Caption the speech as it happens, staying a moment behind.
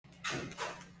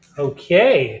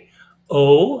Okay.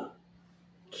 Okay.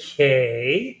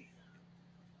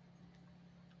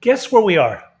 Guess where we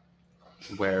are?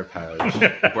 Where,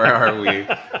 Pej? Where are we?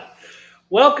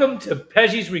 Welcome to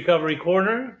Peggy's Recovery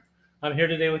Corner. I'm here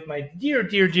today with my dear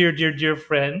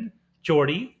friend,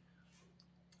 Jordy.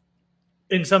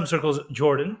 In some circles,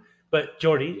 Jordan, but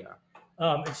Jordy.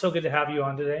 Yeah. It's so good to have you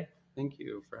on today. Thank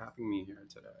you for having me here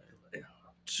today.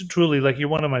 Truly, like you're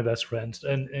one of my best friends,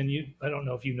 and you. I don't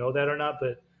know if you know that or not,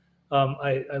 but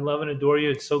I love and adore you.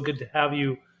 It's so good to have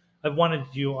you. I've wanted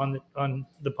you on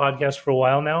the podcast for a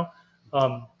while now.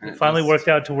 And It it finally just worked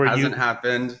out to hasn't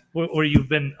happened. where you've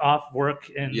been off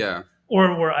work and Yeah.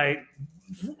 or where I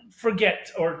forget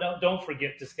or don't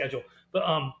forget to schedule. But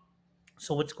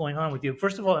so what's going on with you?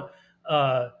 First of all,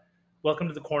 uh, welcome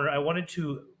to the corner. I wanted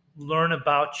to learn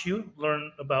about you,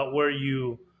 learn about where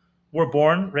you were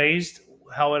born, raised,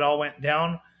 how it all went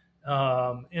down,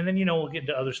 and then we'll get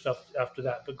into other stuff after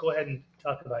that. But go ahead and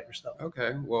talk about yourself.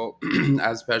 Okay. Well,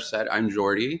 as Pej said, I'm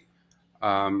Jordy,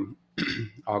 um,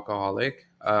 alcoholic.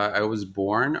 I was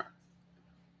born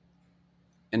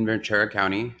in Ventura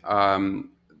County, and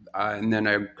then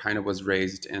I kind of was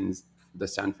raised in the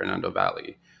San Fernando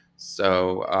Valley.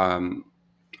 So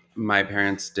my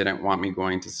parents didn't want me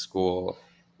going to school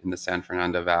in the San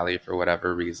Fernando Valley for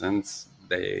whatever reasons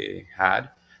they had.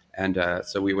 And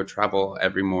so we would travel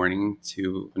every morning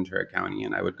to Ventura County,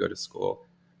 and I would go to school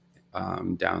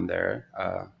down there.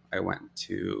 I went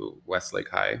to Westlake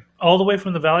High. All the way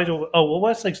from the valley to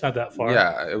Westlake's not that far.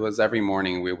 Yeah, it was every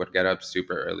morning. We would get up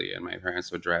super early, and my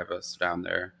parents would drive us down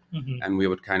there, and we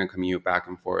would kind of commute back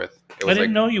and forth. It I was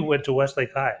didn't know you went to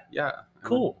Westlake High. Yeah,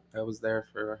 Cool. I was there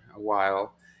for a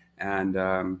while, and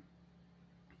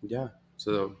yeah,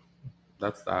 so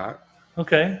that's that.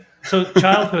 Okay. So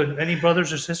childhood, any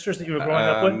brothers or sisters that you were growing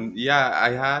up with? Yeah,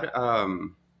 I had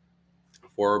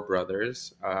four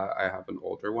brothers. I have an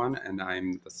older one, and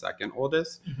I'm the second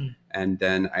oldest. Mhm. And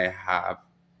then I have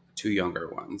two younger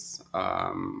ones.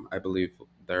 I believe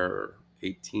they're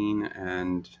 18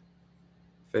 and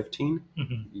 15.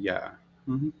 Mhm. Yeah.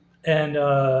 hmm And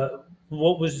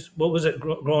what was it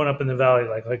growing up in the valley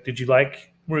like? Like, did you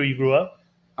like where you grew up?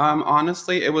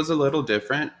 Honestly, it was a little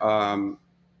different,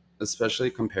 especially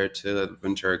compared to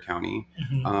Ventura County.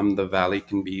 Mhm. The valley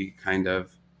can be kind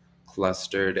of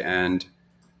clustered and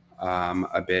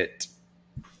a bit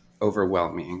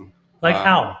overwhelming. Like Um,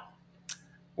 how?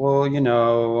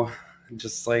 Well,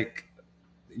 just like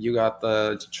you got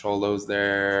the cholos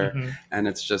there, Mhm. and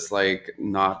it's just like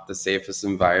not the safest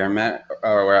environment,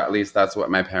 or at least that's what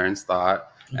my parents thought.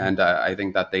 Mhm. And I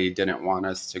think that they didn't want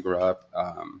us to grow up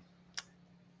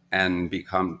and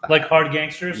become that. Like hard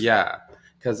gangsters? Yeah,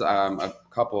 because a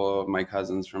couple of my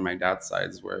cousins from my dad's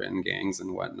sides were in gangs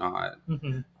and whatnot.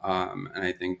 Mhm. And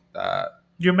I think that,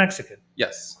 You're Mexican,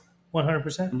 yes.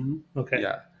 100%. hmm Okay.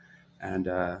 Yeah. And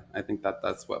I think that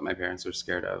that's what my parents are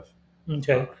scared of.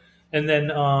 Okay. And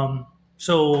then,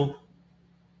 so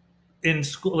in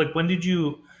school, like, when did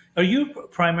you? Are you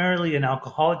primarily an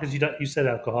alcoholic? Because you said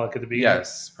alcoholic at the beginning.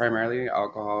 Yes, primarily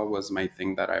alcohol was my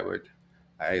thing that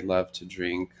I love to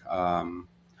drink.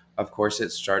 Of course, it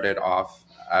started off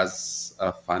as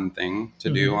a fun thing to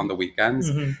do Mhm. on the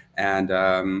weekends, Mhm.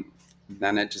 and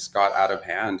then it just got out of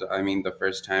hand. I mean, the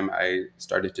first time I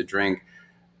started to drink,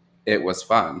 it was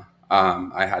fun.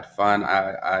 I had fun.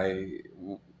 I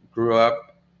grew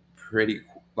up pretty,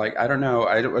 like, I don't know.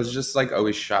 I was just like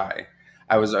always shy.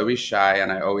 I was always shy, and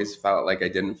I always felt like I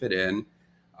didn't fit in.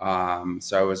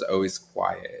 So I was always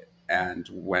quiet. And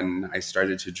when I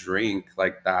started to drink,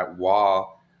 like that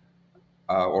wall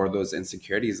or those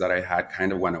insecurities that I had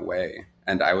kind of went away,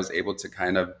 and I was able to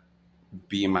kind of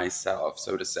be myself,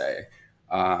 so to say.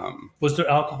 Was there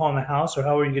alcohol in the house, or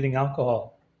how were you getting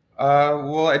alcohol?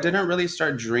 Well, I didn't really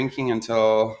start drinking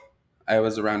until I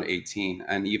was around 18,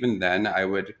 and even then, I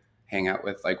would hang out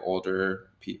with like older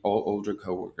people, older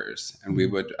coworkers, and we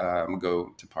would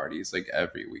go to parties like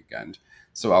every weekend.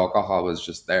 So alcohol was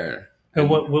just there. And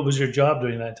what was your job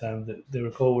during that time? That they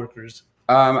were coworkers.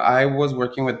 I was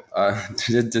working with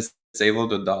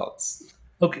disabled adults.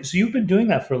 Okay, so you've been doing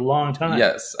that for a long time.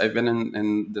 Yes, I've been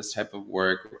in this type of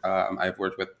work. I've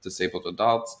worked with disabled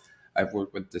adults. I've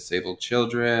worked with disabled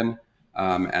children,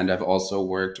 and I've also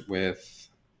worked with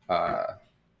uh,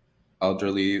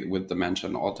 elderly with dementia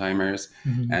and Alzheimer's.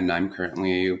 Mhm. And I'm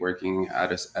currently working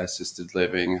at assisted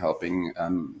living, helping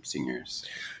seniors.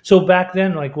 So back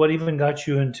then, like, what even got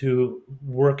you into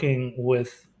working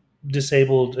with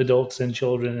disabled adults and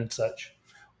children and such?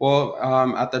 Well,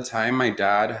 at the time, my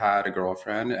dad had a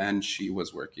girlfriend, and she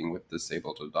was working with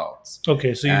disabled adults.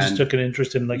 Okay, so you just And took an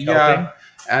interest in like yeah, helping.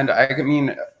 and I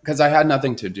mean, because I had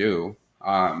nothing to do.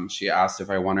 She asked if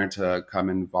I wanted to come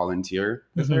and volunteer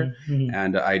with her, Mhm.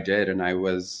 and I did, and I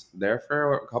was there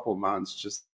for a couple months,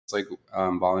 just like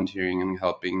volunteering and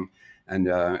helping, and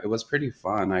it was pretty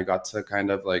fun. I got to kind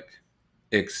of like,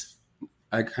 ex-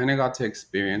 I kind of got to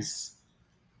experience.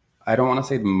 I don't want to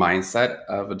say the mindset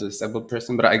of a disabled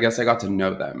person, but I guess I got to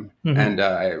know them, Mhm. and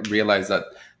I realized that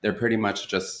they're pretty much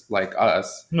just like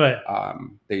us. Right.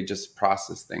 They just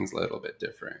process things a little bit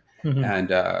different. Mhm.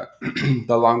 And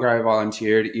the longer I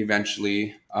volunteered,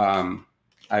 eventually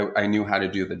I knew how to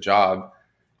do the job,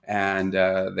 and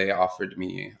they offered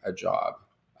me a job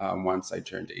once I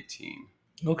turned 18.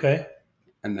 Okay.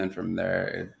 And then from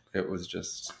there, it was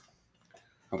just,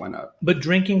 I went up. But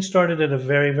drinking started at a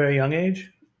very, very young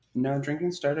age? No,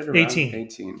 drinking started around 18.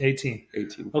 18. 18.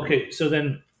 18 for me. Okay, so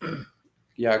then,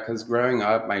 Yeah, because growing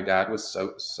up, my dad was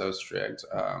so strict.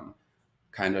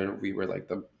 Kind of, we were like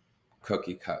the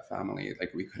cookie cut family.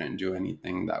 Like we couldn't do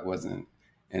anything that wasn't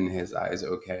in his eyes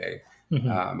okay,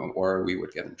 mhm. or we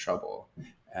would get in trouble.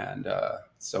 And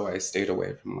so I stayed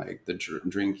away from like the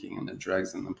drinking and the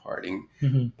drugs and the partying.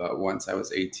 Mhm. But once I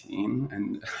was 18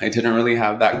 and I didn't really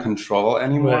have that control Right.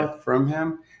 anymore from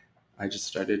him, I just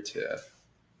started to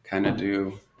kind of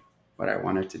do what I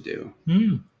wanted to do.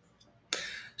 Mm.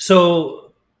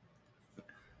 So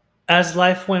as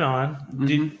life went on,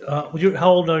 Hmm. how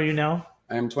old are you now?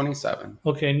 I am 27.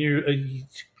 Okay, and you're a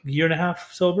year and a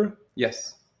half sober?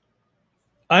 Yes.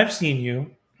 I've seen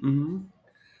you Hmm.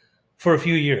 for a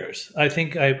few years. I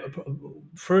think I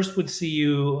first would see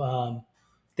you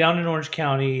down in Orange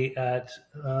County at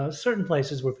certain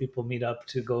places where people meet up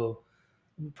to go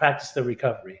practice their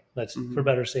recovery. That's for Hmm.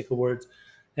 better sake of words.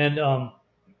 And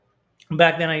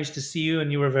back then, I used to see you,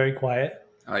 and you were very quiet.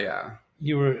 Oh yeah.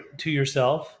 You were to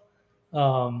yourself.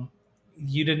 Um,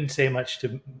 you didn't say much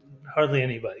to hardly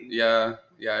anybody. Yeah,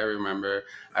 yeah, I remember.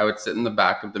 I would sit in the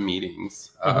back of the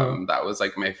meetings. Uh-huh. That was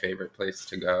like my favorite place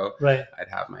to go. Right. I'd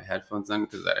have my headphones in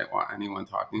because I didn't want anyone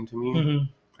talking to me. Hmm.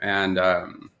 And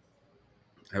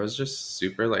I was just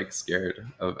super like scared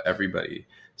of everybody,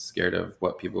 scared of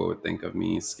what people would think of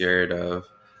me, scared of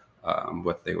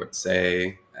what they would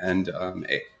say. And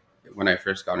when I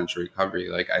first got into recovery,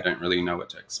 like I didn't really know what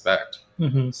to expect.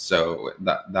 Hmm. So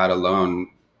that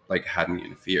alone like had me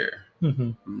in fear.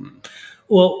 Hmm. Mm.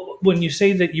 Well, when you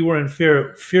say that you were in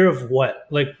fear of what?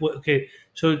 Like, what, okay,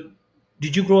 so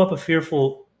did you grow up a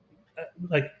fearful,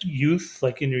 like youth?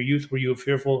 Like in your youth, were you a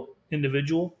fearful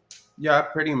individual? Yeah,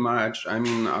 pretty much. I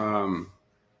mean,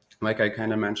 like I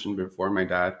kind of mentioned before, my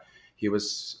dad, he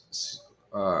was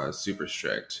super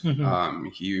strict. Hmm.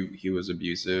 He was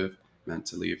abusive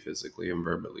mentally, physically, and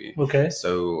verbally. Okay.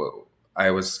 So I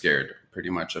was scared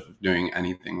pretty much of doing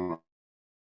anything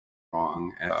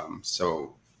wrong.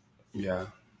 So yeah.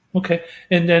 Okay.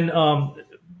 And then,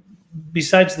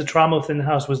 besides the trauma within the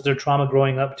house, was there trauma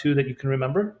growing up too that you can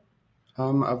remember?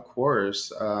 Of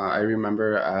course, I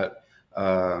remember at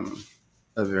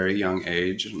a very young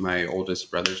age, my oldest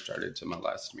brother started to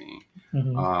molest me.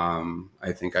 Hmm.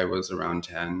 I think I was around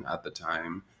 10 at the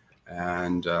time.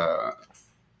 And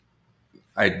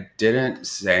I didn't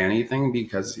say anything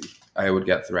because I would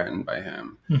get threatened by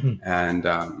him. Hmm. And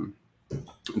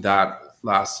that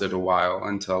lasted a while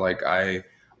until like I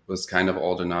was kind of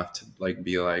old enough to like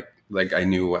be like I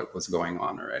knew what was going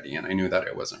on already and I knew that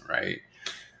it wasn't right.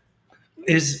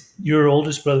 Is your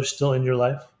oldest brother still in your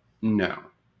life? No,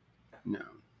 no.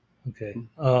 Okay.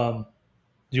 Do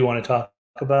you want to talk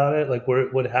about it? Like,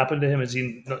 what happened to him? Is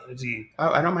he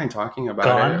Oh, I don't mind talking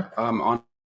about it. gone?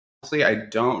 Honestly, I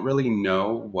don't really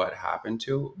know what happened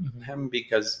to Mhm. him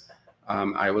because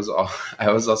I was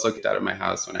also kicked out of my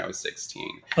house when I was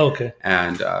 16, Okay.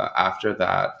 and after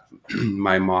that,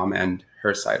 my mom and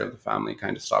her side of the family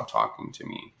kind of stopped talking to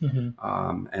me, Hmm.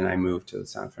 and I moved to the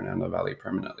San Fernando Valley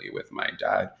permanently with my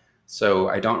dad. So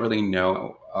I don't really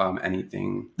know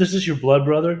anything. This is your blood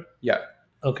brother? Yeah,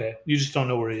 Okay. You just don't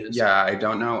know where he is. yeah, I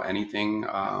don't know anything.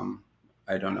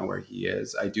 I don't know where he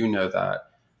is. I do know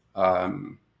that.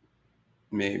 Um,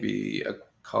 Maybe a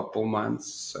couple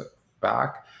months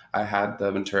back, I had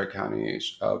the Ventura County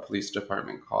Police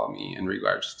Department call me in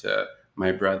regards to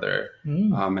my brother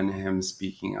Mm. and him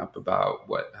speaking up about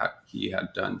what he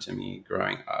had done to me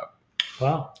growing up.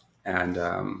 Wow. And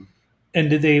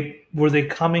And were they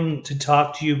coming to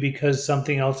talk to you because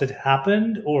something else had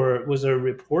happened, or was there a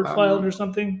report filed or um,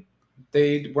 something?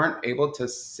 they weren't able to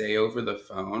say over the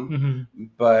phone, Hmm.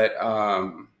 but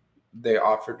they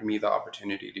offered me the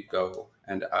opportunity to go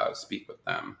and speak with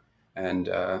them. And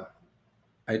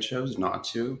I chose not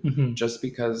to, Hmm. just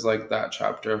because like that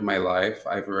chapter of my life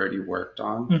I've already worked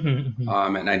on, Hmm.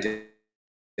 and I didn't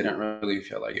didn't really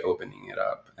feel like opening it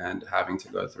up and having to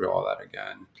go through all that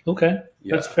again. Okay,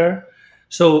 Yeah. that's fair.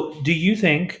 So, do you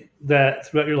think that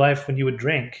throughout your life, when you would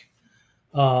drink,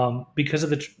 because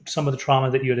of some of the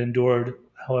trauma that you had endured,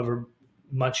 however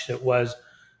much it was,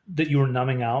 that you were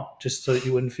numbing out just so that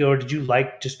you wouldn't feel, or did you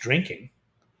like just drinking?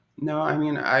 No, I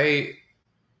mean, I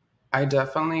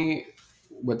definitely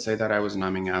would say that I was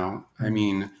numbing out. I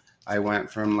mean, I went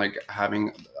from like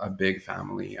having a big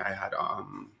family. I had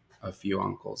a few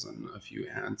uncles and a few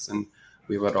aunts, and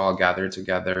we would all gather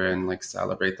together and like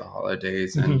celebrate the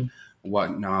holidays and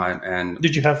whatnot. And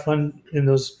Did you have fun in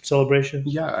those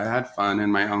celebrations? yeah, I had fun.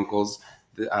 And my uncles,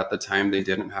 at the time, they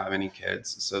didn't have any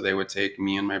kids, so they would take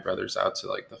me and my brothers out to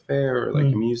like the fair or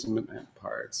like amusement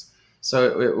parks.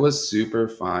 So it was super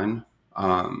fun.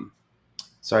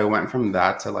 So I went from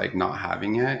that to like not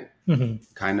having it,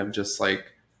 kind of just like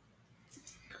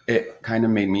it kind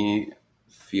of made me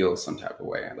feel some type of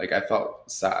way. Like I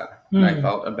felt sad and I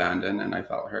felt abandoned and I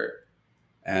felt hurt.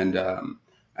 And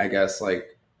I guess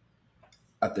like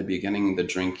at the beginning, the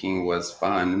drinking was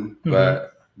fun,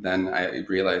 but then I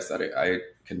realized that I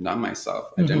could numb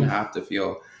myself. I didn't have to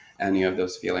feel any of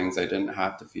those feelings. I didn't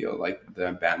have to feel like the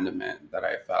abandonment that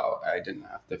I felt. I didn't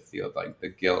have to feel like the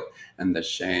guilt and the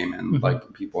shame and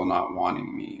like people not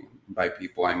wanting me. By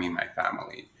people, I mean my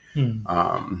family.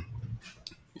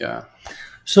 Yeah.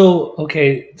 So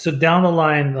okay, so down the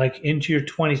line, like into your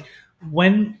 20s,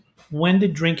 when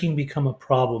did drinking become a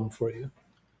problem for you?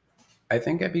 I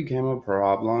think it became a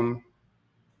problem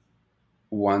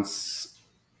once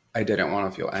I didn't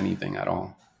want to feel anything at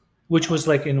all. Which was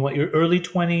like in what, your early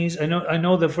 20s? I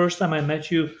know the first time I met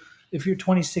you, if you're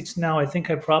 26 now, I think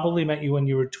I probably met you when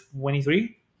you were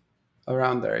 23,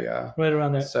 Around there, yeah. right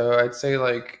around there. So I'd say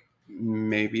like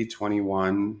maybe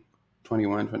 21,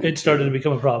 22. It started to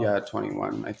become a problem. Yeah,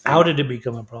 21, I think. How did it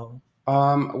become a problem?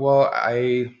 Well,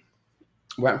 I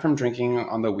went from drinking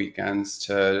on the weekends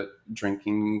to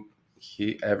drinking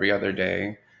every other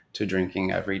day to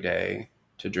drinking every day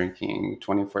to drinking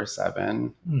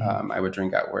 24/7. I would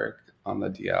drink at work on the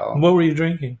DL. What were you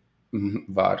drinking?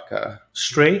 Vodka.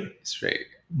 Straight? Straight.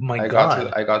 My I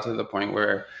God. got to the point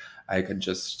where I could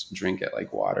just drink it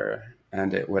like water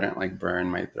and it wouldn't like burn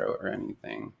my throat or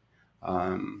anything.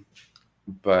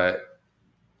 But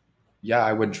yeah,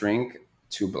 I would drink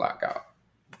to black out.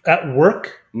 At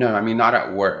work? No, I mean not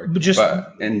at work, but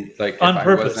in like on if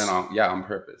purpose. I wasn't on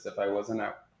purpose. If I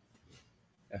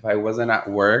wasn't at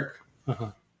work,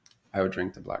 I would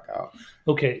drink to black out.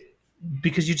 Okay,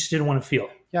 because you just didn't want to feel.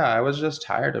 Yeah, I was just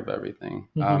tired of everything.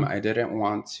 I didn't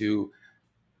want to.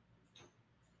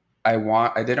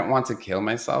 I didn't want to kill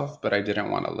myself, but I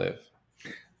didn't want to live.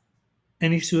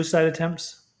 Any suicide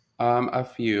attempts? A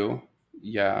few,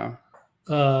 yeah.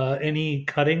 Any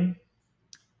cutting?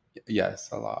 Yes,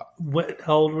 a lot.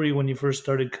 How old were you when you first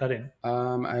started cutting?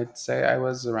 I'd say I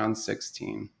was around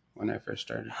 16 when I first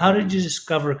started. How did you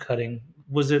discover cutting?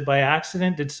 Was it by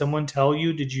accident? Did someone tell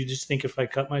you? Did you just think if I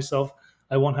cut myself,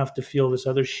 I won't have to feel this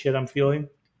other shit I'm feeling?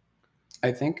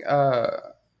 I think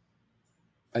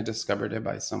I discovered it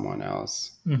by someone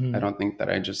else. I don't think that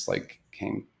I just like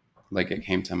it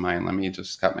came to mind. Let me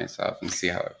just cut myself and see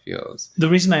how it feels. The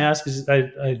reason I ask is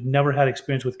I never had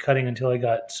experience with cutting until I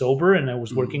got sober and I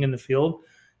was working in the field.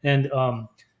 And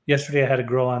yesterday I had a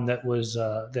girl on that was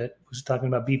talking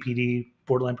about BPD,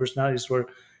 borderline personality disorder.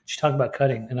 She talked about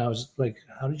cutting, and I was like,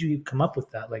 "How did you come up with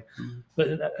that?" Like,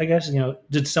 but I guess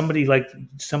did somebody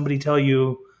tell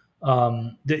you? I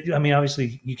mean,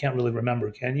 obviously, you can't really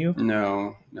remember, can you?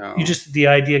 No. You just the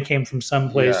idea came from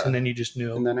someplace, and then you just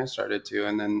knew. And then I started to,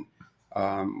 and then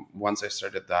once I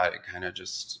started that, it kind of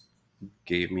just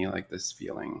gave me like this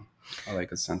feeling,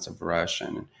 like a sense of rush,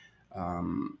 and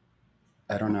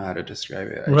I don't know how to describe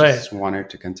it. I just wanted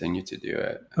to continue to do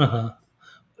it.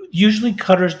 Usually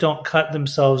cutters don't cut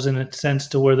themselves in a sense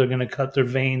to where they're going to cut their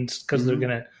veins because they're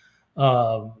going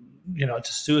to, it's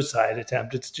a suicide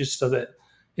attempt. It's just so that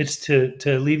it's to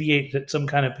alleviate some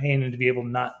kind of pain and to be able to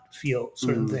not feel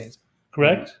certain things.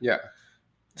 Correct? Yeah.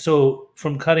 So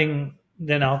from cutting,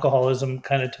 then alcoholism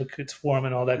kind of took its form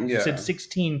and all that. You said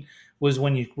 16 was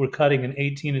when you were cutting and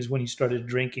 18 is when you started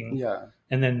drinking. Yeah.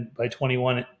 And then by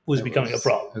 21, it was becoming a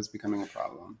problem. It was becoming a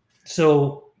problem.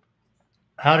 So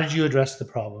how did you address the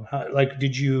problem?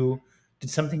 Did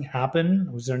something happen?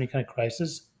 Was there any kind of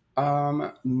crisis?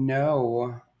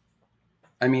 No.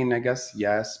 I mean, I guess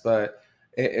yes, but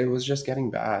it was just getting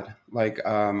bad. Like,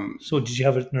 so did you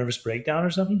have a nervous breakdown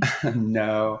or something?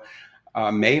 No.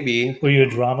 Maybe. Were you a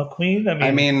drama queen?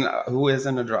 I mean, who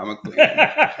isn't a drama queen?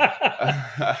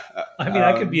 I mean,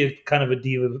 I could be a kind of a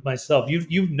diva myself.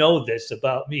 You know this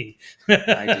about me.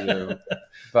 I do,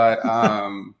 but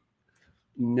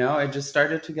no, it just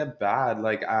started to get bad.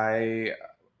 Like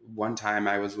one time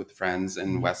I was with friends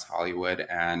in Mhm. West Hollywood,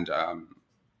 and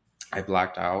I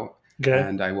blacked out. Okay.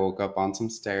 And I woke up on some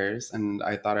stairs, and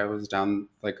I thought I was down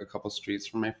like a couple streets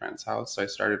from my friend's house. So I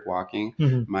started walking.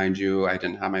 Mhm. Mind you, I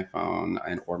didn't have my phone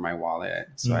or my wallet,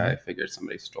 so I figured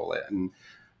somebody stole it. And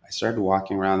I started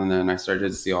walking around, and then I started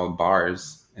to see all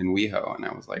bars in WeHo, and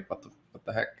I was like, "What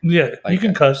the heck?" Yeah, Like, you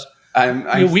can cuss. I'm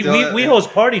We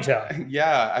host party town.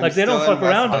 Yeah, I'm Like, they still don't fuck in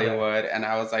West around over there. Hollywood, and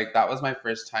I was like, that was my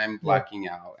first time blacking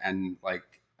out, and like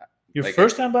Your like,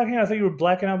 first time blacking out? I thought you were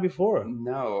blacking out before.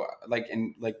 no, like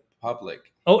in like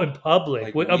public. Oh, in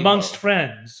public, Like, amongst WeHo.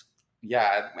 friends.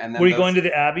 Yeah, and then Were you going to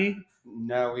the Abbey?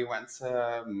 No, we went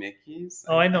to Mickey's.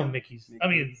 Oh, I know think. Mickey's. I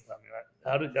mean,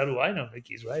 how do I know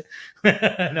Mickey's, right?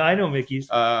 No, I know Mickey's.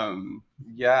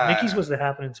 Yeah, Mickey's was the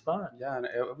happening spot. Yeah, and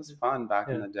it was fun back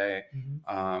in Yeah. the day.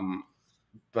 Mhm.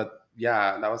 But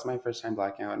yeah, that was my first time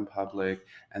blacking out in public,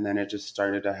 and then it just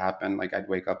started to happen. Like, I'd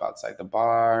wake up outside the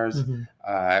bars. Mhm.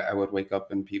 I would wake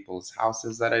up in people's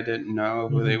houses that I didn't know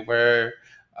who they were.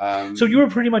 So you were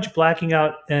pretty much blacking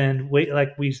out, and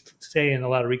like we say in a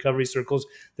lot of recovery circles,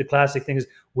 the classic thing is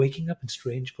waking up in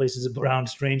strange places around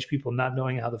strange people, not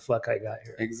knowing how the fuck I got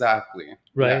here. Exactly.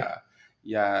 Right. Yeah.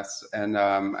 Yes, and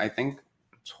I think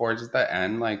towards the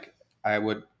end, like, I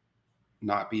would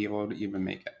not be able to even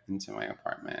make it into my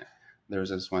apartment. There was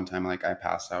this one time, like, I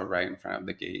passed out right in front of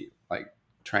the gate, like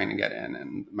trying to get in,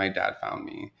 and my dad found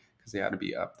me because he had to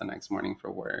be up the next morning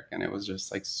for work, and it was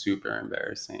just like super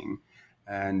embarrassing.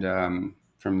 And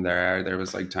from there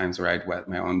was like times where I'd wet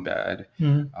my own bed.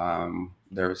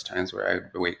 There was times where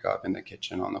I'd wake up in the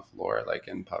kitchen on the floor, like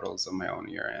in puddles of my own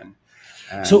urine.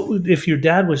 And so if your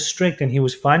dad was strict and he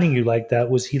was finding you like that,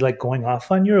 was he like going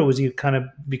off on you, or was he kind of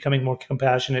becoming more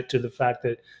compassionate to the fact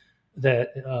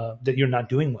that you're not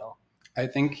doing well? I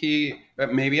think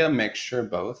maybe a mixture of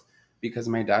both, because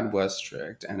my dad was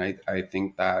strict, and I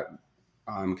think that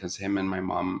because him and my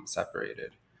mom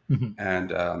separated,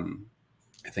 and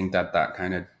I think that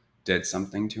kind of did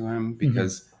something to him,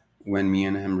 because when me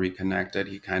and him reconnected,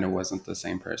 he kind of wasn't the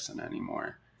same person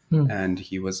anymore. And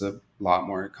he was a lot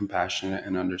more compassionate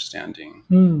and understanding.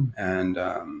 And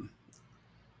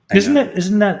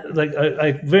isn't that like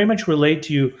I very much relate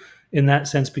to you in that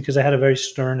sense, because I had a very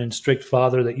stern and strict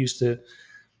father that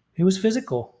he was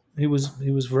physical, he was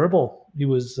verbal, there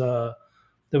was a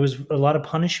lot of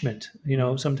punishment.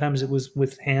 Sometimes it was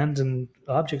with hands and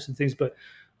objects and things, but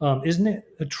isn't it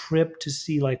a trip to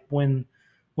see, like, when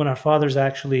our fathers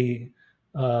actually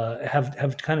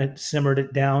have kind of simmered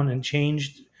it down and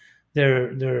changed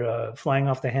their flying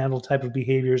off the handle type of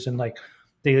behaviors, and like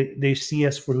they see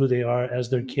us for who they are as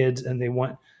their kids, and they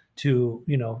want to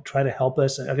try to help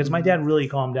us, because my dad really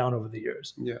calmed down over the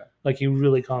years. Yeah, like, he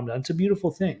really calmed down. It's a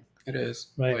beautiful thing. It is.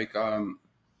 Right. Like,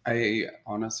 I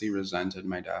honestly resented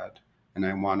my dad, and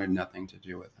I wanted nothing to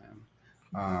do with him.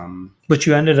 But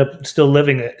you ended up still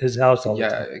living at his house all the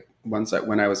time.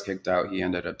 When I was kicked out, he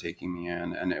ended up taking me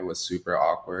in, and it was super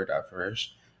awkward at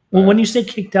first. Well, when you say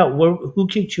kicked out, who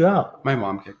kicked you out? My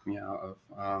mom kicked me out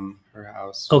of her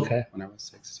house. Okay. When I was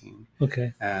 16.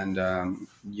 Okay. And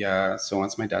so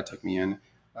once my dad took me in,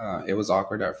 it was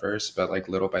awkward at first, but like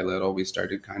little by little, we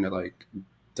started kind of like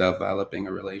developing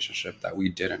a relationship that we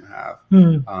didn't have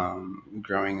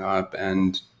growing up,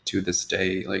 and to this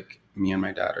day, like, me and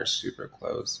my dad are super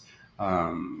close.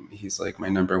 He's like my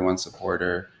number one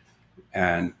supporter,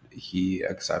 and he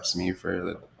accepts me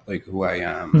for like who I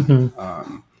am.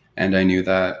 And I knew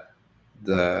that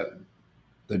the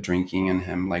drinking and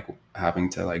him like having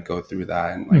to like go through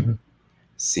that, and like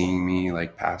seeing me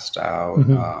like passed out in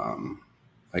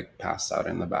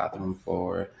the bathroom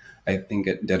floor, I think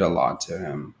it did a lot to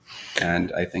him.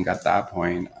 And I think at that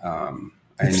point, I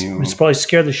knew it's probably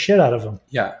scared the shit out of him.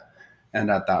 Yeah. And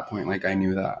at that point, like, I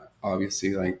knew that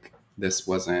obviously like this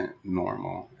wasn't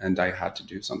normal, and I had to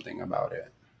do something about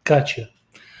it. Gotcha.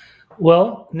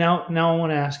 Well, now I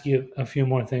want to ask you a few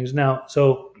more things. Now,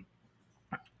 so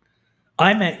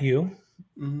I met you.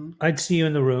 I'd see you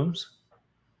in the rooms.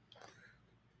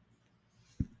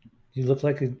 You looked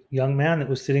like a young man that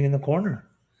was sitting in the corner,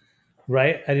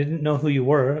 right? I didn't know who you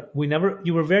were.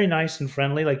 You were very nice and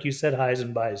friendly. Like, you said highs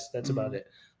and byes. That's about it.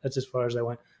 That's as far as I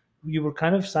went. You were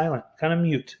kind of silent, kind of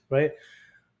mute, right?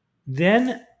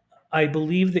 Then I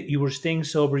believe that you were staying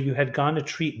sober. You had gone to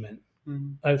treatment.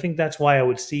 I think that's why I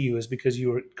would see you, is because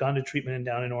you were gone to treatment and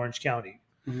down in Orange County.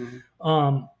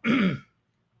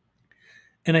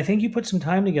 And I think you put some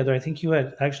time together. I think you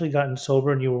had actually gotten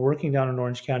sober and you were working down in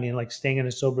Orange County and like staying in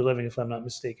a sober living, if I'm not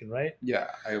mistaken, right? Yeah,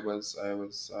 I was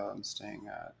staying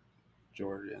at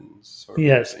Jordan's sober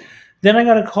Yes. living. Then I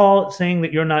got a call saying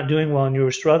that you're not doing well and you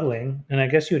were struggling. And I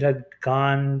guess you had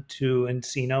gone to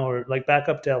Encino or like back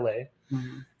up to LA,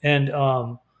 Hmm. and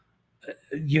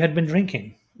you had been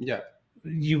drinking. Yeah.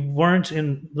 You weren't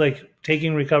in like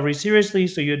taking recovery seriously,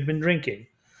 so you had been drinking.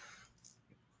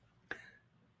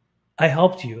 I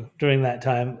helped you during that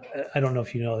time. I don't know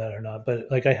if you know that or not, but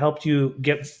like I helped you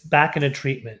get back into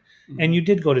treatment, and Hmm. you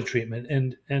did go to treatment,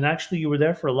 and actually you were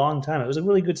there for a long time. It was a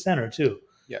really good center too,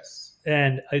 Yes.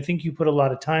 and I think you put a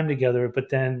lot of time together. But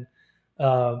then,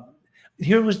 uh,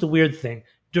 here was the weird thing: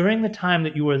 during the time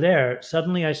that you were there,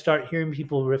 suddenly I start hearing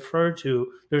people refer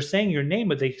to. They're saying your name,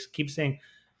 but they keep saying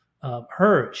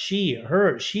her,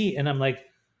 she, and I'm like,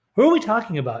 who are we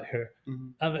talking about here? Hmm.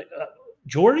 I'm like,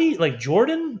 Jordy, like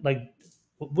Jordan, like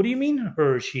what do you mean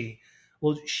her, she?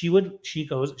 Well, she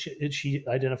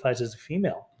identifies as a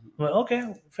female. I'm like,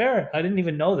 okay, fair. I didn't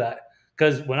even know that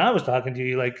because when I was talking to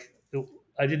you, like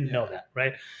I didn't know Yeah. that,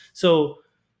 right? So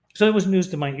so it was news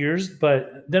to my ears.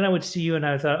 But then I would see you, and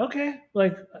I thought, okay,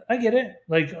 like I get it.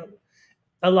 Like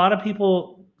a lot of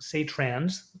people say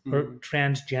trans or Hmm.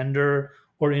 transgender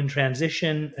or in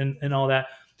transition and all that.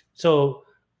 So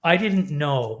I didn't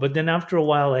know. But then after a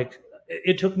while, like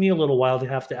it took me a little while to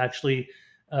have to actually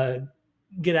uh,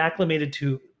 get acclimated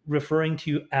to referring to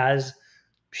you as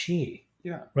she.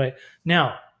 Yeah. Right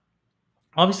now,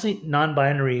 obviously,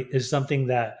 non-binary is something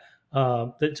that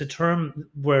that's a term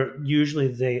where usually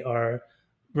they are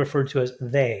referred to as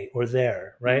they or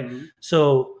their, right? Hmm.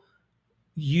 So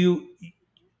you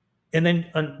and then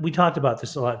we talked about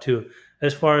this a lot too,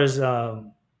 as far as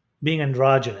being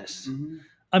androgynous. Hmm.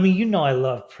 I mean, you know, I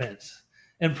love Prince,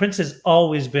 and Prince has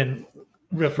always been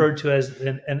referred to as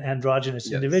an androgynous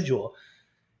Yes. individual.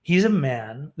 He's a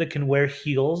man that can wear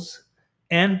heels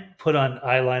and put on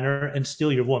eyeliner and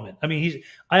steal your woman. I mean,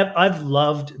 I've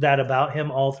loved that about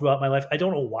him all throughout my life. I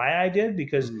don't know why I did,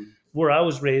 because Hmm. where I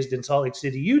was raised in Salt Lake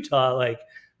City, Utah, like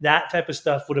that type of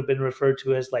stuff would have been referred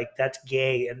to as like that's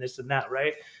gay and this and that,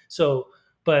 right? So,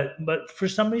 but for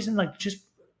some reason, like just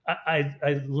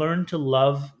I learned to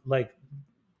love like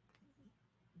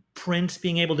Prince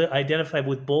being able to identify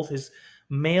with both his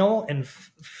male and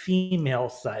female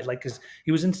side, like because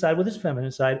he was inside with his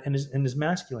feminine side and his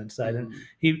masculine side, and Hmm.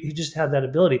 he just had that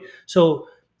ability. So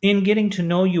in getting to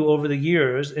know you over the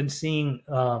years and seeing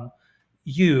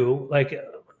you, like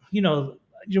you know,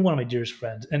 you're one of my dearest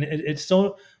friends, and it's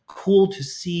so cool to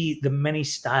see the many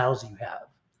styles you have.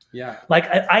 Yeah. Like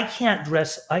I can't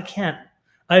dress, I can't.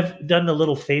 I've done the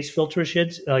little face filter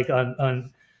shits like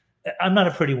on I'm not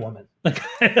a pretty woman. Like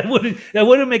I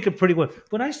wouldn't make a pretty woman.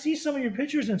 When I see some of your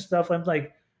pictures and stuff, I'm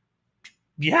like,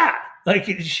 yeah, like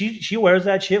she wears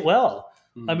that shit well.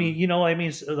 I Hmm. mean, you know, I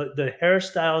mean, so the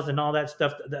hairstyles and all that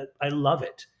stuff. That I love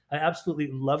it. I absolutely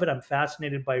love it. I'm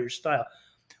fascinated by your style.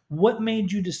 What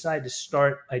made you decide to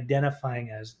start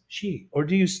identifying as she, or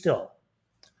do you still?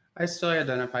 I still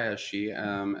identify as she.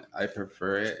 I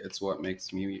prefer it. It's what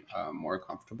makes me more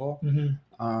comfortable.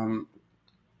 Mm-hmm. Um,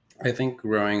 I think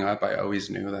growing up, I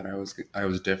always knew that I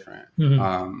was different.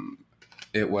 Mm-hmm.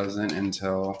 It wasn't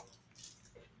until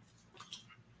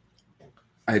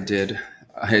I did.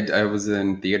 I was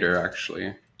in theater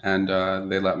actually, and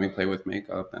they let me play with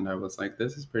makeup, and I was like,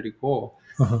 "This is pretty cool."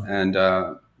 Uh-huh. And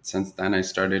since then, I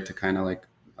started to kind of like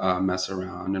mess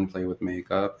around and play with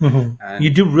makeup. Mm-hmm. You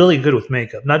And do really good with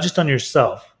makeup, not just on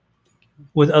yourself,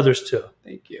 with others too.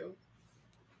 thank you.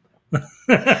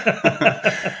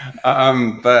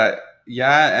 But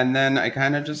yeah, and then I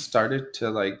kind of just started to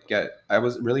like get. I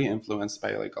was really influenced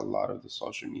by like a lot of the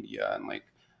social media and like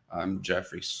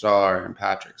Jeffree Star and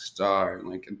Patrick Star and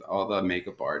like all the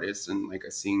makeup artists and like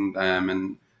seeing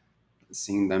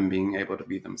them being able to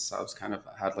be themselves kind of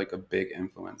had like a big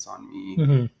influence on me,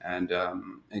 Mm-hmm. and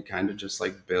it kind of just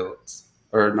like built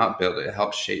or not built it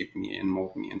helped shape me and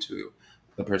mold me into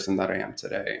the person that I am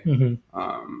today. Mm-hmm.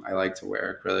 I like to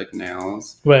wear acrylic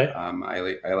nails. Right.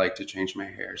 I like to change my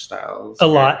hairstyles, A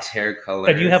lot. hair And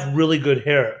you colors. have really good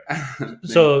hair. Thank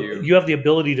So you. you have the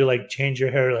ability to like change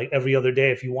your hair like every other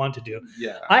day if you want to do.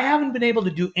 Yeah. I haven't been able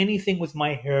to do anything with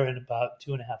my hair in about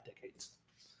 2.5 decades.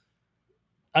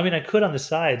 I mean, I could on the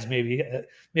sides, maybe.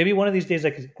 Maybe one of these days I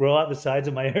could grow out the sides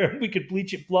of my hair. We could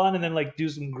bleach it blonde and then like do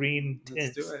some green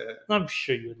Let's do tints. it. I'm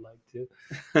sure you would like to.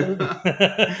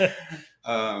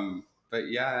 But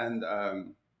yeah, and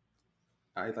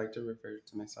I like to refer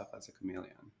to myself as a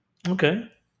chameleon. Okay.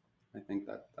 I think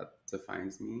that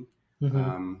defines me.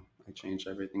 Hmm. I change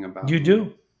everything about You me.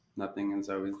 do. Nothing is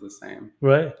always the same.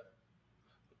 Right.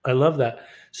 I love that.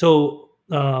 So,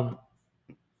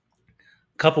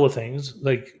 couple of things.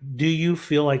 Like, do you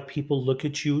feel like people look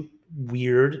at you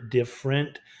weird,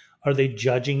 different? Are they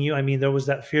judging you? I mean, there was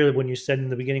that fear that when you said in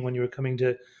the beginning when you were coming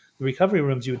to the recovery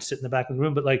rooms, you would sit in the back of the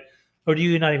room, but like, or do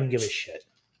you not even give a shit?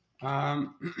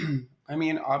 I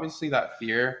mean, obviously that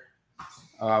fear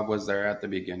was there at the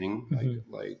beginning.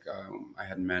 I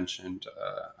had mentioned,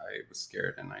 I was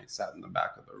scared and I sat in the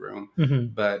back of the room. Mm-hmm.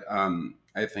 But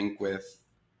I think with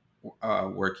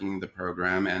working the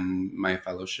program and my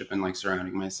fellowship and like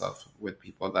surrounding myself with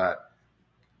people that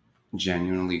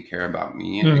genuinely care about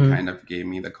me, Mhm. it kind of gave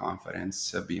me the confidence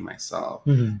to be myself.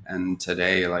 Mm-hmm. And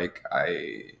today, like,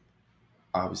 I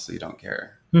obviously don't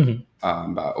care Mm-hmm.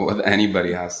 about what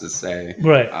anybody has to say.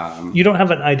 Right. You don't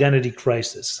have an identity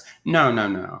crisis.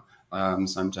 No.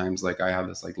 Sometimes like I have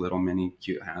this like little mini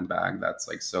cute handbag that's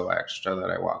like so extra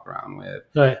that I walk around with.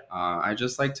 Right. I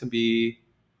just like to be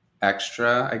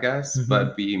extra, I guess, Mhm.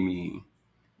 but be me.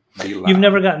 Be loud. You've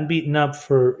never gotten beaten up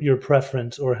for your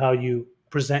preference or how you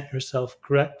present yourself,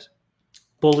 correct?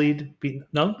 Bullied, beaten?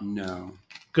 No. No,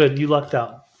 Good. You lucked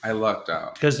out I lucked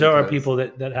out because there are people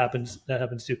that happens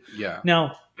to. Yeah.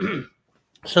 Now,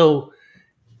 so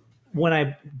when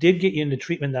I did get you into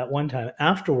treatment that one time,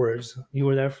 afterwards you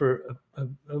were there for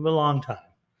a long time.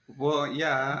 Well,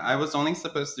 yeah, I was only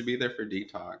supposed to be there for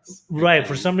detox. Right.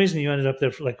 For some reason, you ended up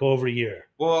there for like over a year.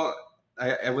 Well,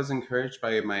 I was encouraged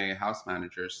by my house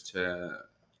managers to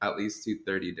at least do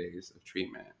 30 days of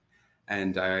treatment.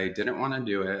 And I didn't want to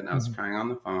do it. And I was Mhm. crying on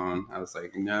the phone. I was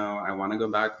like, no, I want to go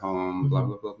back home, blah, Mhm.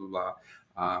 blah, blah, blah,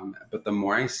 blah. But the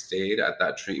more I stayed at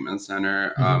that treatment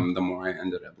center, Mhm. the more I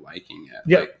ended up liking it.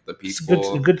 Yeah. Like the It's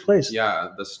people, a good place. yeah,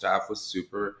 the staff was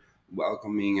super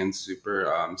welcoming and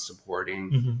super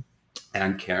supporting Mhm.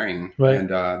 and caring. Right. And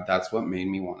that's what made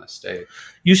me want to stay.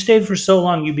 You stayed for so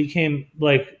long, you became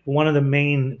like one of the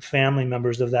main family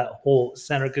members of that whole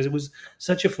center because it was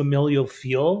such a familial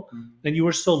feel and you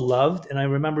were so loved. And I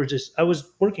remember I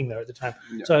was working there at the time.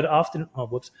 Yeah. So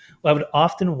I would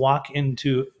often walk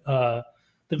into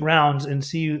the grounds and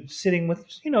see you sitting with,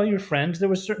 your friends. There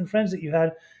were certain friends that you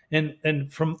had. And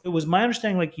it was my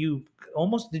understanding, like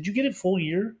did you get a full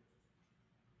year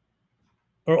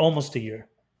or almost a year?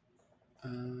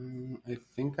 I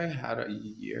think I had a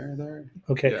year there.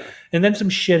 Okay. Yeah. And then some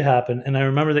shit happened, and I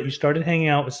remember that you started hanging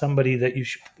out with somebody that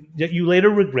you later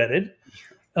regretted.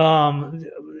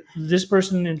 This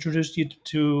person introduced you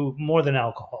to more than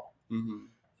alcohol,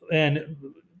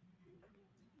 and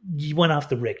you went off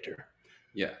the Richter.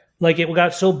 Yeah. Like it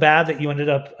got so bad that you ended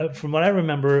up, from what I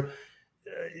remember,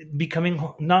 becoming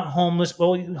not homeless,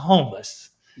 but homeless.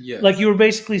 Yeah. Like you were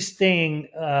basically staying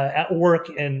at work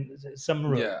in some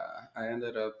room. Yeah. I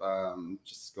ended up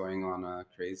just going on a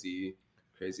crazy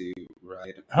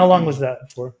ride. How long was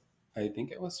that for? I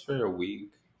think it was for a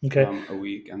week. Okay. A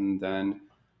week, and then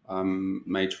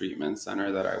my treatment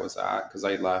center that I was at, because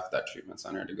I left that treatment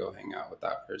center to go hang out with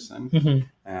that person,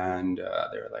 and they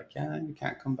were like, "Yeah, you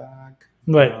can't come back."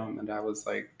 Right. And I was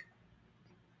like,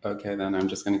 "Okay, then I'm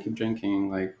just gonna keep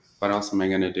drinking. Like, what else am I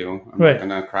gonna do? I'm not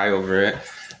gonna cry over it."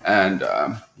 And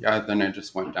then it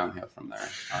just went downhill from there.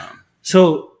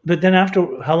 But then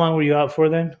after, how long were you out for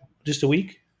then? Just a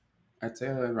week? I'd say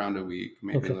around a week,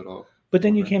 maybe a little. But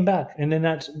then you came back, and then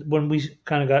that's when we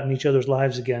kind of got in each other's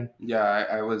lives again. Yeah,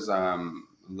 I was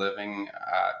living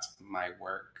at my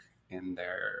work in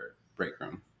their break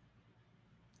room.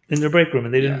 In their break room,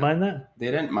 and they didn't mind that? They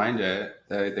didn't mind it.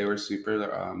 They were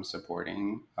super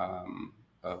supporting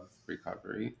of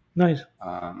recovery. Nice.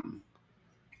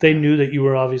 They knew that you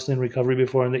were obviously in recovery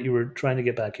before and that you were trying to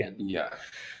get back in. Yeah.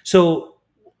 So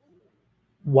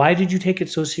why did you take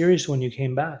it so serious when you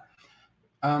came back?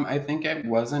 I think it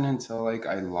wasn't until like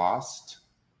I lost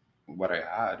what I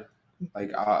had.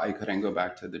 Like I couldn't go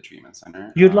back to the treatment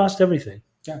center. You'd lost everything.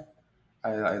 Yeah.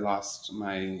 I lost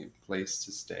my place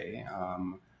to stay.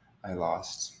 I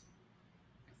lost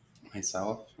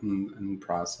myself in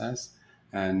process.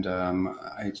 And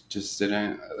I just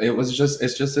didn't, it's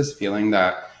just this feeling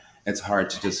that it's hard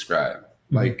to describe.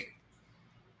 Like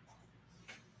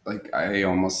I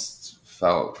almost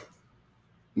felt,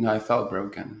 I felt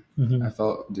broken. I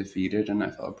felt defeated and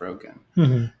I felt broken.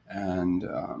 And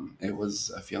it was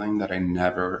a feeling that I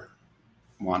never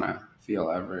want to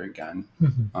feel ever again.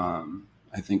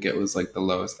 I think it was like the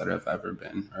lowest that I've ever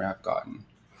been or have gotten.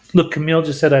 Look, Camille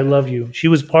just said, "I love you." She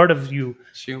was part of you.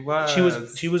 She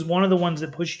was. She was one of the ones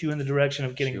that pushed you in the direction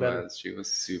of getting better. She was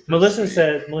super. Melissa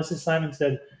Simon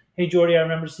said, "Hey Jordy, I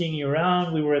remember seeing you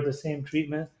around. We were at the same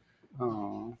treatment."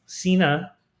 Oh.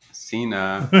 Cena.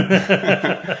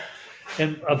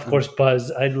 And of course,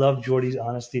 Buzz. I love Jordy's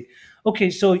honesty. Okay,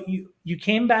 so you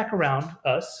came back around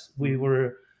us.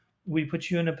 We put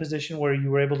you in a position where you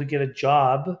were able to get a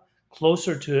job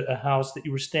closer to a house that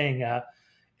you were staying at,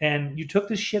 and you took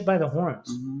this shit by the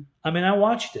horns. Mhm. I mean, I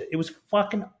watched it. It was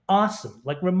fucking awesome,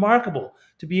 like remarkable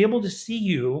to be able to see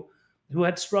you, who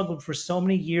had struggled for so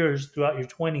many years throughout your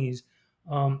 20s,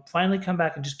 finally come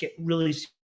back and just get really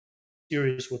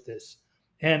serious with this.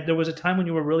 And there was a time when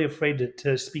you were really afraid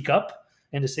to speak up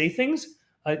and to say things.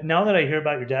 Now that I hear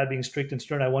about your dad being strict and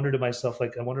stern, I wonder to myself,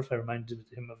 like, I wonder if I reminded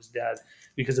him of his dad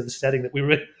because of the setting that we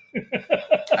were in.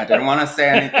 I didn't want to say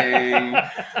anything.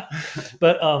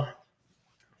 But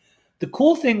the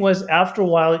cool thing was, after a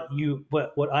while,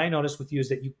 what I noticed with you is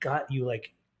that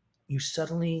you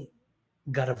suddenly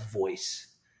got a voice,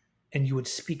 and you would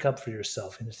speak up for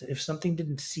yourself. And if something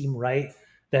didn't seem right,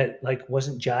 that like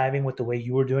wasn't jiving with the way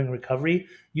you were doing recovery,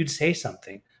 you'd say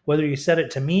something. Whether you said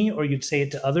it to me or you'd say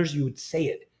it to others, you would say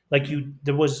it. Like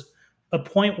there was a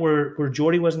point where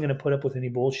Jordy wasn't going to put up with any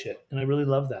bullshit, and I really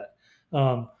love that.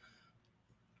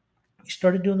 You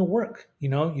started doing the work.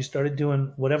 You started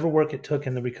doing whatever work it took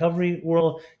in the recovery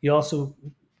world. You also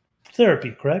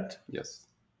therapy, correct? Yes,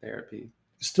 therapy.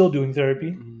 Still doing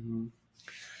therapy. Hmm.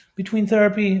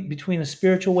 Between a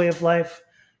spiritual way of life,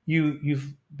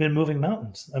 you've been moving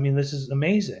mountains. I mean, this is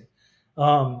amazing.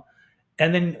 Um,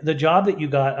 and then the job that you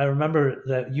got, I remember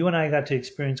that you and I got to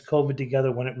experience COVID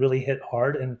together when it really hit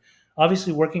hard. And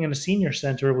obviously, working in a senior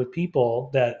center with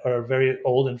people that are very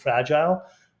old and fragile,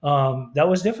 that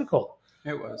was difficult.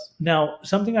 It was. Now,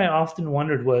 something I often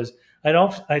wondered was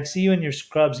I'd see you in your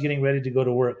scrubs getting ready to go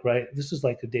to work, right? This is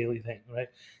like a daily thing, right?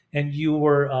 And you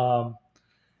were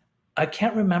I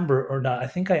can't remember or not. I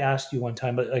think I asked you one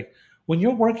time, but like when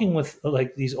you're working with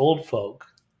like these old folk,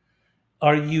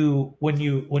 are you when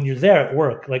you're there at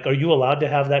work, like are you allowed to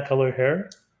have that color hair?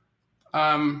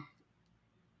 Um,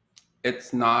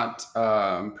 it's not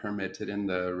permitted in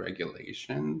the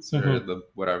regulations or Mhm. the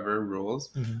whatever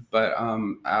rules, Mhm. but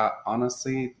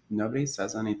honestly, nobody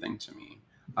says anything to me.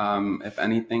 If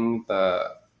anything,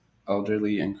 the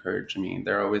elderly encourage me.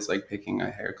 They're always like picking a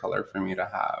hair color for me to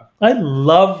have. I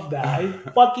love that. I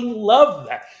fucking love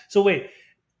that. So wait,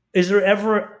 is there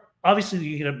ever obviously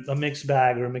you get a mixed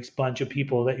bag or a mixed bunch of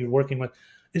people that you're working with?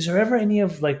 Is there ever any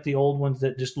of like the old ones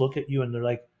that just look at you and they're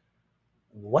like,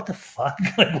 "What the fuck?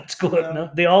 Like what's going on?" No.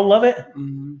 No, they all love it.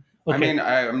 Hmm. I Okay. mean,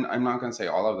 I'm not gonna say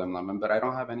all of them love them, but I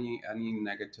don't have any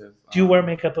negative. Do you wear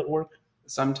makeup at work?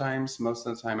 Sometimes, most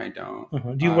of the time, I don't.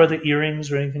 Do you wear the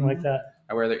earrings or anything like Mhm. that?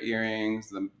 I wear the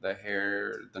earrings, the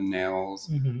hair, the nails.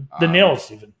 The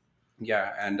nails, even.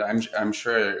 Yeah, and I'm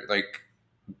sure like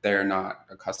they're not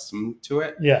accustomed to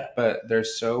it, Yeah, but they're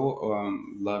so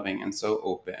loving and so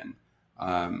open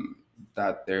um,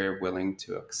 that they're willing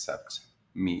to accept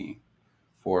me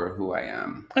for who I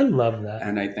am. I love that.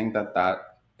 And I think that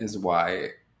that is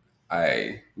why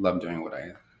I love doing what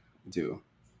I do,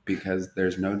 because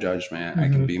there's no judgment. I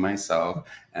can Mhm. be myself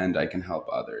and I can help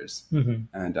others. Mhm.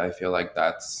 And I feel like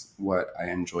that's what I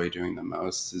enjoy doing the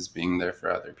most, is being there for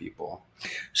other people.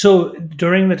 So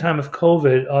during the time of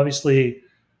COVID, obviously,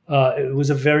 it was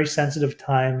a very sensitive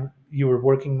time. You were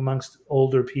working amongst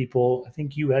older people. I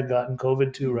think you had gotten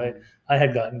COVID too, right? I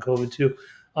had gotten COVID too.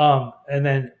 And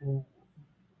then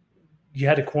you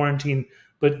had to quarantine.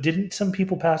 But didn't some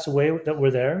people pass away that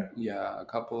were there? Yeah, a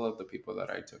couple of the people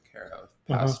that I took care of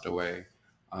Uh-huh. passed away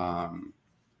um,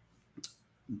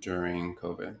 during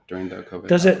COVID, during the COVID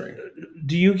Does outbreak.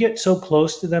 do you get so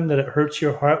close to them that it hurts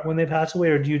your heart when they pass away,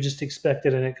 or do you just expect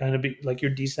it and it kind of be like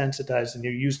you're desensitized and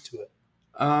you're used to it?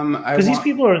 I Because these want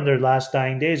people are in their last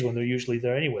dying days when they're usually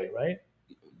there anyway, right?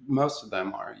 most of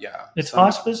them are, yeah. It's Some,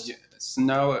 hospice? yes,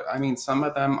 no, I mean some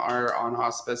of them are on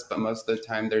hospice, but most of the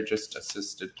time they're just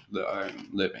assisted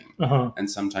living, Uh-huh. and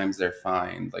sometimes they're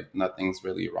fine. Like nothing's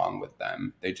really wrong with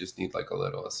them. They just need like a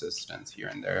little assistance here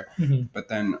and there. Mhm. But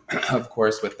then, of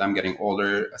course, with them getting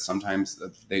older, sometimes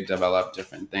they develop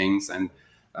different things and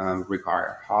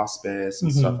require hospice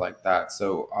and stuff Mhm. like that.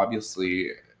 So obviously,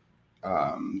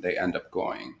 they end up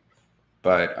going.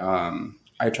 But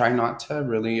I try not to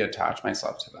really attach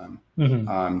myself to them,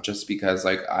 Mhm. just because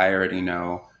like I already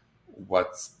know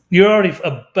what's You're already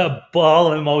a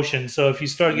ball of emotion, so if you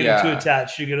start getting too yeah.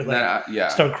 attached, you're gonna Then like yeah,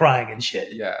 start crying and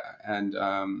shit. yeah, and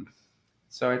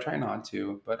so I try not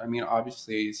to. But I mean,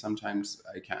 obviously, sometimes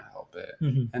I can't help it,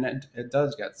 Mhm. and it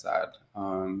does get sad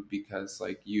because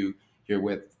like you're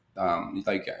with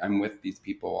like I'm with these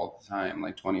people all the time,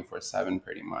 like 24/7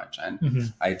 pretty much, and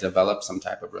Mhm. I develop some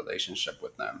type of relationship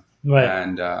with them, Right.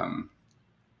 and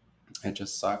it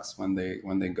just sucks when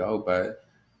they go. But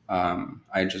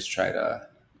I just try to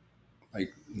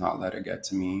like not let it get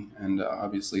to me, and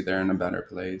obviously they're in a better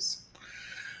place.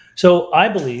 So I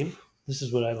believe, this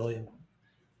is what I believe,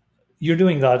 you're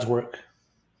doing God's work.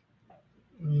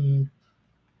 Mm,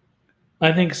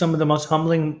 I think some of the most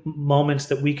humbling moments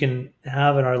that we can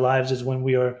have in our lives is when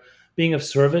we are being of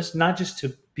service, not just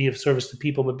to be of service to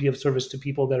people, but be of service to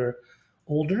people that are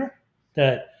older,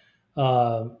 that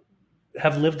uh,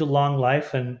 have lived a long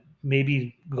life and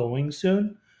maybe going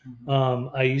soon.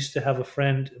 I used to have a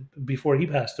friend before he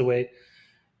passed away.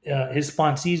 His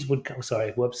sponsees would come.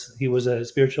 Sorry, whoops. He was a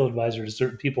spiritual advisor to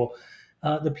certain people.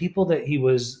 The people that he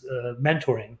was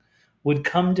mentoring would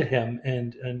come to him,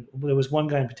 and there was one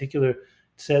guy in particular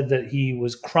said that he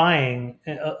was crying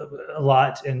a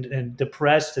lot and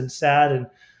depressed and sad.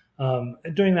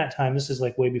 And during that time, this is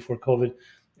like way before COVID.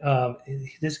 Um,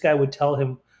 this guy would tell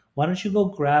him, "Why don't you go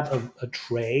grab a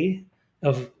tray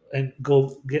of and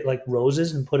go get like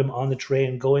roses and put them on the tray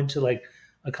and go into like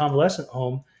a convalescent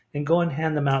home." And go and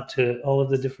hand them out to all of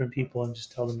the different people and just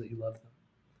tell them that you love them.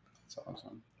 That's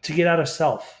awesome. To get out of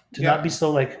self, to not be Yeah. so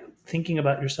like thinking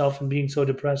about yourself and being so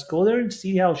depressed. Go there and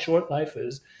see how short life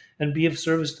is and be of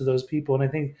service to those people. And I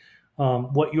think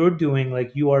what you're doing,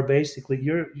 like you are basically,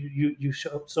 you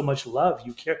show so much love.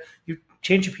 You care. You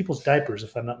change people's diapers,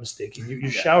 if I'm not mistaken. You're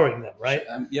Yeah. showering them, right?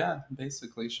 Yeah,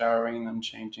 basically showering them,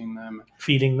 changing them,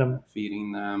 Feeding them.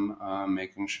 feeding them,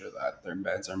 making sure that their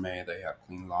beds are made, they have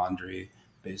clean laundry,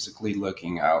 basically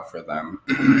looking out for them.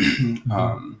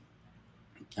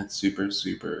 It's super,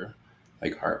 super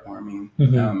like heartwarming.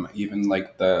 Even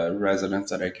like the residents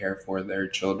that I care for, their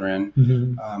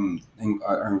children,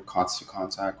 are in constant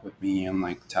contact with me and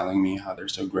like telling me how they're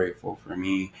so grateful for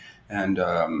me and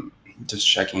just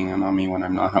checking in on me when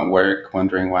I'm not at work,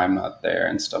 wondering why I'm not there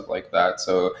and stuff like that.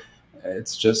 So it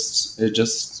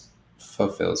just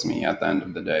fulfills me at the end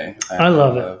of the day. I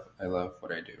love it. I love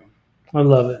what I do. I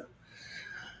love it.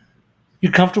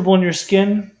 You're comfortable in your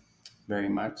skin. Very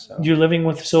much so. You're living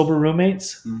with sober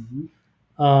roommates.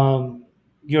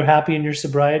 You're happy in your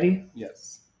sobriety.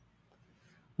 Yes.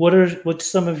 What's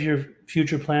some of your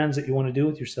future plans that you want to do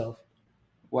with yourself?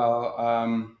 Well,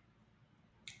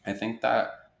 I think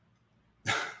that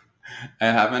I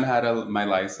haven't had my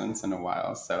license in a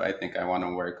while, so I think I want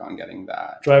to work on getting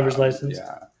that Driver's license?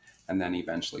 Yeah, and then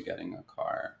eventually getting a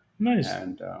car. Nice.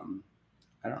 And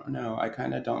I don't know. I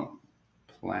kind of don't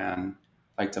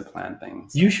like to plan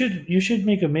things. You should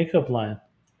make a makeup line.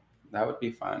 That would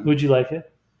be fun. Would you like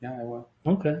it? Yeah, I will.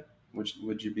 Okay.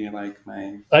 Would you be like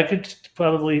my? I could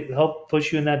probably help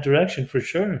push you in that direction for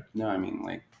sure. No, I mean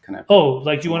like, can I? Oh,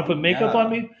 like you want to put makeup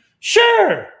on me?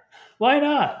 Sure. Why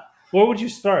not? Where would you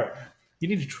start? You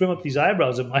need to trim up these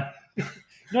eyebrows of mine.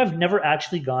 I've never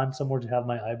actually gone somewhere to have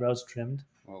my eyebrows trimmed.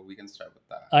 Well, we can start with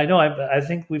that. I know. I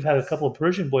think we've had a couple of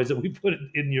Persian boys that we put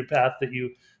in your path that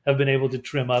you have been able to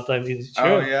trim up. I mean, sure.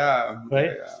 Oh yeah.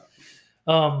 Right.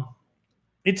 Yeah.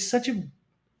 It's such a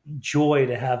joy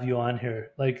to have you on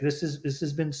here. Like this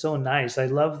has been so nice. I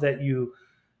love that you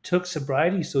took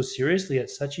sobriety so seriously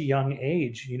at such a young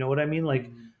age. You know what I mean?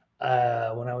 Like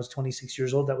when I was 26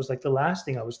 years old, that was like the last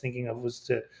thing I was thinking of was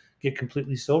to get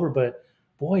completely sober. But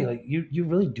boy, like you're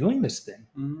really doing this thing.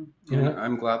 Mm-hmm. You know?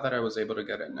 I'm glad that I was able to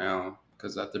get it now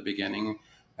because at the beginning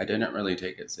I didn't really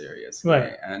take it seriously,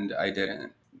 Right. And I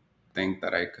didn't think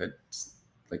that I could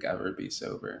like ever be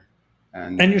sober.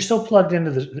 And you're so plugged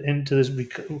into this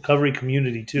recovery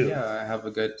community too. Yeah, I have a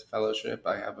good fellowship.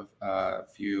 I have a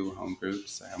few home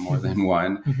groups. I have more than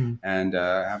one, and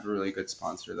I have a really good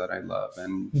sponsor that I love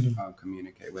and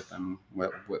communicate with him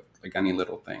with like any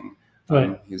little thing.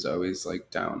 Right. He's always like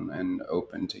down and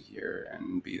open to hear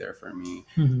and be there for me,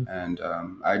 and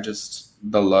I just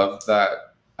the love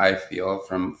that I feel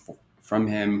from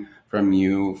him, from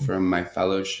you, from my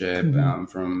fellowship,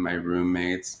 from my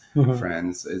roommates,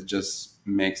 friends, it just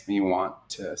makes me want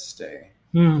to stay.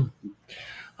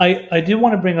 I did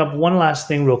want to bring up one last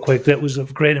thing real quick that was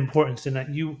of great importance, and that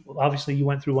you obviously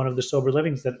went through one of the sober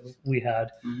livings that we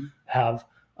have.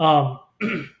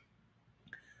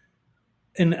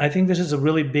 And I think this is a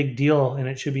really big deal, and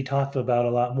it should be talked about a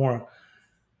lot more.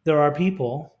 There are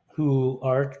people who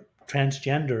are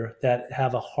transgender that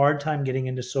have a hard time getting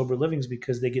into sober livings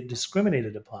because they get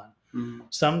discriminated upon.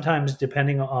 Sometimes,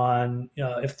 depending on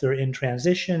if they're in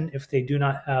transition, if they do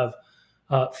not have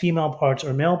female parts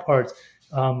or male parts,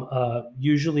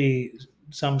 usually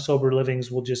some sober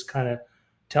livings will just kind of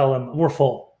tell them we're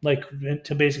full, like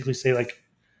to basically say like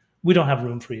we don't have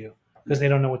room for you because they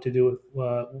don't know what to do,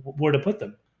 where to put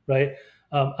them. Right.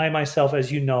 I myself,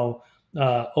 as you know,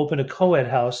 opened a co-ed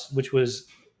house, which was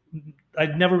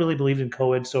I'd never really believed in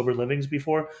co-ed sober livings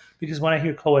before because when I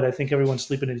hear co-ed, I think everyone's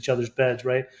sleeping in each other's beds,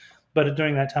 right? But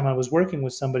during that time, I was working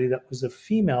with somebody that was a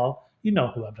female. You know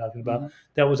who I'm talking about. Mhm.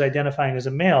 That was identifying as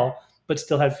a male, but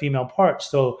still had female parts.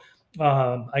 So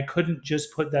I couldn't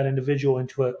just put that individual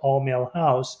into an all male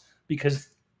house because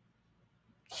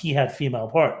he had female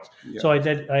parts. Yeah. So I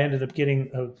ended up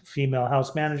getting a female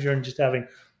house manager and just having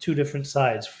two different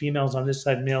sides, females on this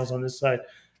side, males on this side.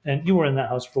 And you were in that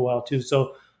house for a while too.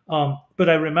 So, but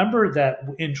I remember that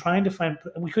in trying to find,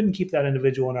 we couldn't keep that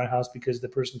individual in our house because the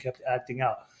person kept acting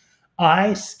out.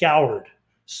 I scoured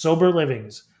sober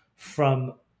livings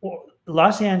from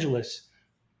Los Angeles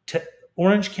to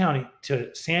Orange County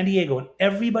to San Diego, and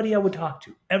everybody I would talk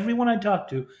to, everyone I talked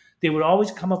to, they would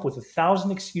always come up with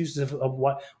 1,000 excuses of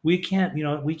what we can't,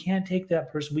 we can't take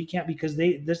that person, we can't because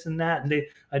they this and that, and they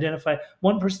identify.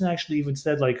 One person actually even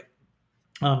said like,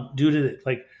 due to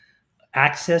like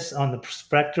access on the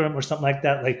spectrum or something like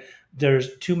that, like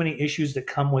there's too many issues that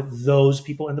come with those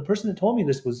people. And the person that told me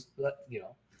this was,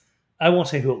 I won't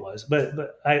say who it was, but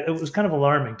it was kind of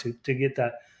alarming to get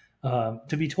that,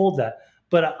 to be told that.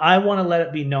 But I want to let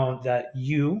it be known that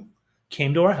you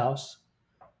came to our house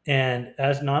and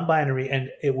as non-binary, and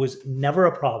it was never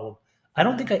a problem. I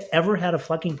don't think I ever had a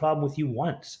fucking problem with you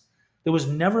once. There was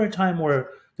never a time where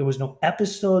there was no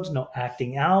episodes, no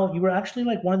acting out. You were actually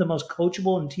like one of the most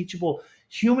coachable and teachable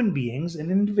human beings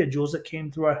and individuals that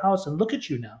came through our house. And look at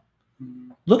you now.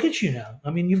 Look at you now. I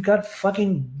mean, you've got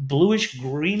fucking bluish,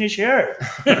 greenish hair.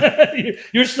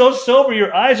 You're so sober.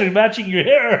 Your eyes are matching your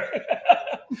hair.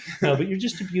 No, but you're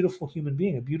just a beautiful human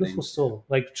being, a beautiful soul.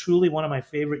 Like truly one of my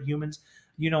favorite humans.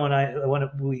 And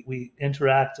when we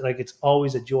interact, like it's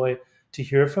always a joy to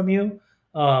hear from you.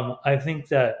 I think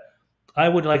that I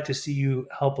would like to see you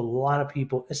help a lot of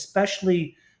people,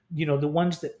 especially, the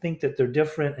ones that think that they're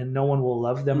different and no one will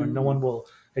love them or no one will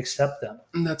accept them.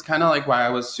 And that's kind of like why I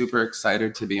was super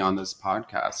excited to be on this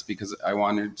podcast, because I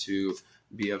wanted to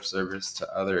be of service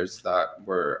to others that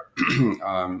were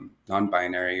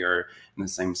non-binary or in the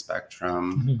same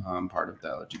spectrum, part of the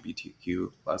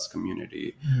LGBTQ plus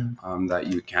community, that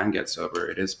you can get sober.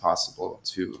 It is possible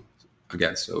to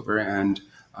get sober, and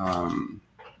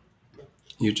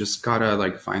you just gotta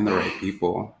like find the right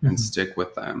people and stick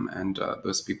with them, and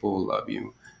those people will love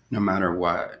you no matter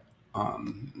what.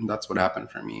 That's what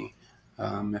happened for me.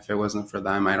 If it wasn't for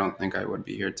them, I don't think I would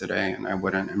be here today, and I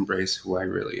wouldn't embrace who I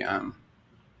really am.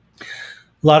 A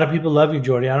lot of people love you,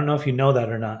 Jordy. I don't know if you know that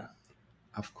or not.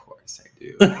 Of course I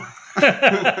do.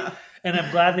 And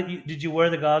I'm glad that did you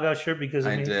wear the Gaga shirt because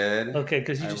of me? I did. Okay,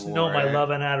 because you just know my love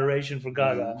and adoration for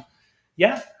Gaga.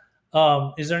 Yeah.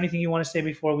 Is there anything you want to say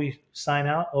before we sign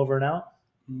out, over and out?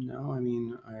 No, I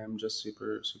mean, I am just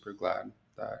super, super glad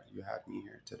that you had me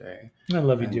here today. I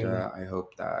love you, dear. I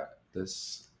hope that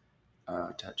this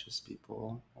touches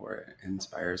people or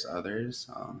inspires others,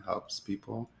 helps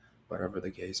people, whatever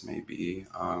the case may be.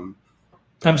 I'm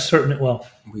certain it will.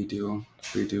 We do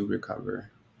recover.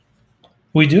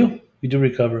 We do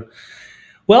recover.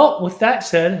 Well, with that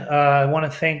said, I want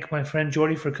to thank my friend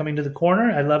Jordy for coming to the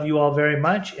corner. I love you all very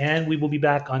much, and we will be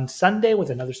back on Sunday with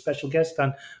another special guest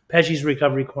on Pesci's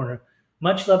Recovery Corner.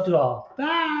 Much love to all.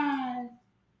 Bye.